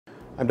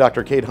I'm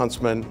Dr. Kade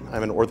Huntsman.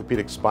 I'm an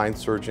orthopedic spine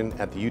surgeon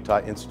at the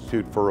Utah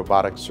Institute for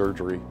Robotic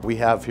Surgery. We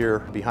have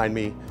here behind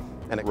me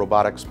a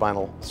robotic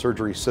spinal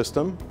surgery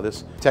system.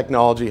 This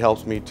technology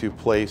helps me to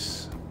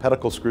place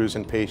pedicle screws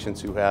in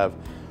patients who have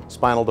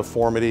spinal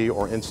deformity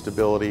or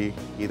instability,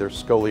 either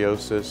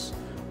scoliosis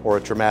or a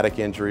traumatic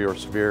injury or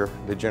severe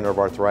degenerative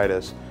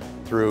arthritis,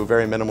 through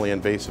very minimally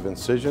invasive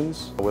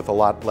incisions with a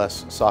lot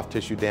less soft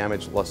tissue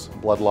damage, less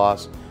blood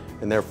loss,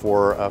 and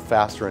therefore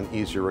faster and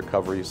easier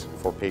recoveries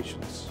for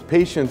patients.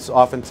 Patients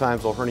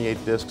oftentimes will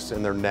herniate discs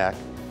in their neck.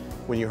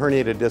 When you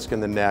herniate a disc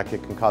in the neck,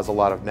 it can cause a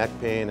lot of neck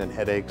pain and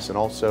headaches, and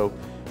also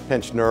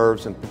pinch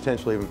nerves and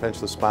potentially even pinch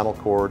the spinal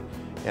cord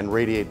and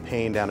radiate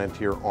pain down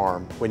into your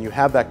arm. When you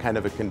have that kind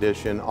of a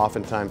condition,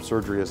 oftentimes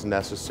surgery is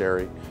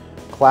necessary.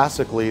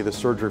 Classically, the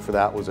surgery for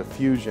that was a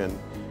fusion,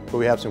 but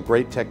we have some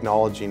great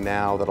technology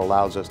now that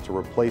allows us to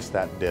replace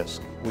that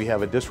disc. We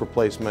have a disc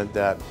replacement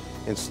that,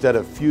 instead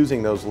of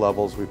fusing those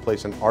levels, we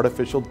place an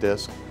artificial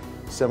disc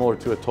similar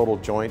to a total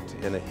joint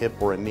in a hip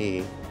or a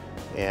knee,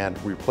 and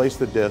replace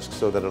the disc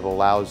so that it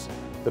allows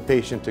the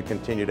patient to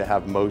continue to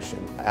have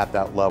motion at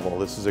that level.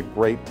 This is a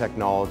great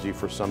technology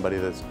for somebody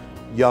that's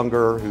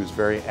younger, who's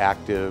very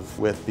active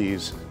with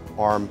these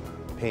arm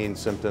pain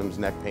symptoms,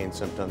 neck pain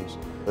symptoms.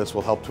 This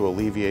will help to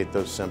alleviate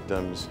those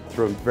symptoms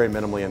through a very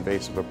minimally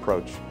invasive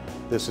approach.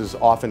 This is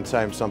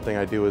oftentimes something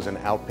I do as an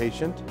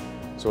outpatient.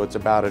 So it's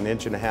about an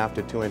 1.5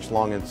 to 2 inch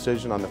long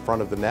incision on the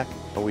front of the neck.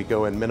 And we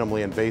go in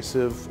minimally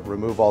invasive,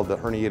 remove all the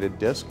herniated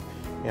disc,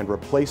 and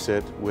replace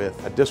it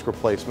with a disc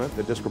replacement.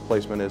 The disc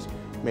replacement is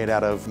made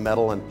out of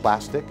metal and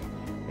plastic,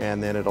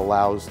 and then it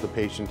allows the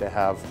patient to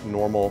have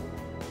normal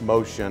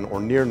motion or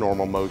near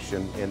normal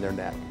motion in their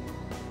neck.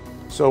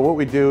 So what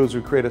we do is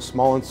we create a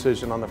small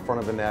incision on the front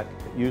of the neck.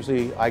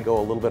 Usually I go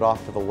a little bit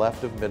off to the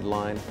left of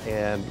midline,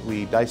 and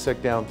we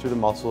dissect down through the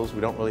muscles.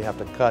 We don't really have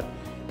to cut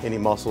any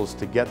muscles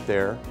to get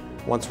there.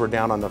 Once we're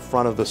down on the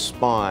front of the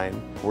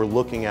spine, we're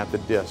looking at the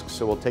disc.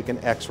 So we'll take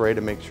an x-ray to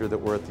make sure that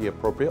we're at the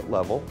appropriate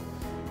level,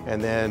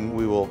 and then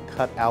we will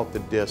cut out the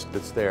disc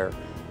that's there.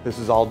 This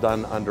is all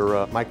done under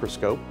a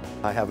microscope.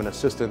 I have an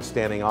assistant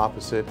standing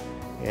opposite,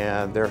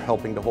 and they're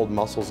helping to hold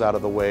muscles out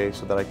of the way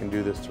so that I can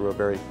do this through a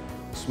very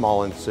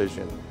small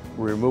incision.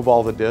 We remove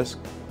all the disc.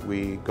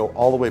 We go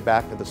all the way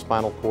back to the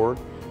spinal cord.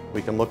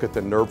 We can look at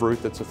the nerve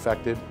root that's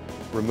affected,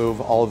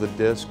 remove all of the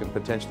disc and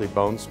potentially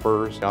bone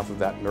spurs off of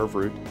that nerve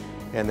root.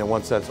 And then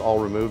once that's all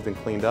removed and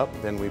cleaned up,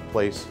 then we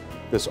place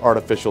this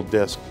artificial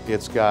disc.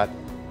 It's got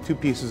 2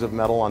 pieces of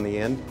metal on the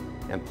end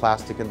and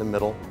plastic in the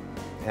middle,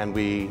 and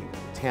we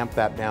tamp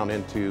that down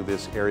into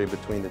this area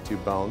between the 2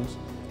 bones,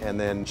 and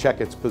then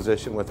check its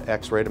position with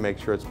x-ray to make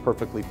sure it's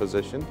perfectly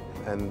positioned.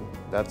 And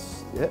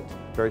that's it.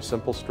 Very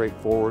simple,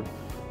 straightforward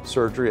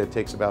surgery. It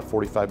takes about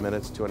 45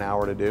 minutes to an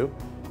hour to do,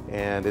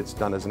 and it's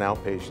done as an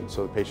outpatient,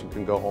 so the patient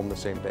can go home the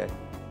same day.